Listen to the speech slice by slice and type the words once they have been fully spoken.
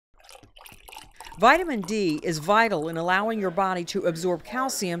Vitamin D is vital in allowing your body to absorb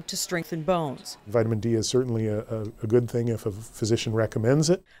calcium to strengthen bones. Vitamin D is certainly a good thing if a physician recommends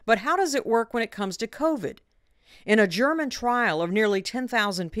it. But how does it work when it comes to COVID? In a German trial of nearly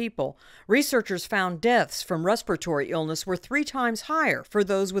 10,000 people, researchers found deaths from respiratory illness were 3 times higher for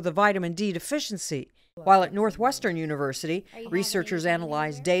those with a vitamin D deficiency. While at Northwestern University, researchers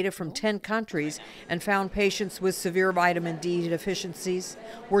analyzed data from 10 countries and found patients with severe vitamin D deficiencies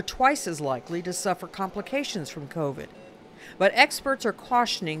were twice as likely to suffer complications from COVID. But experts are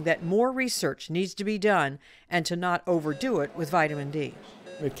cautioning that more research needs to be done and to not overdo it with vitamin D.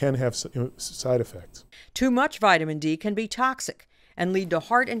 It can have side effects. Too much vitamin D can be toxic and lead to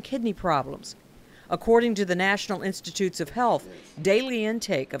heart and kidney problems. According to the National Institutes of Health, daily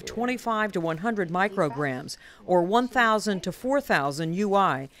intake of 25 to 100 micrograms or 1,000 to 4,000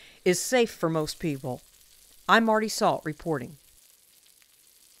 UI is safe for most people. I'm Marty Salt reporting.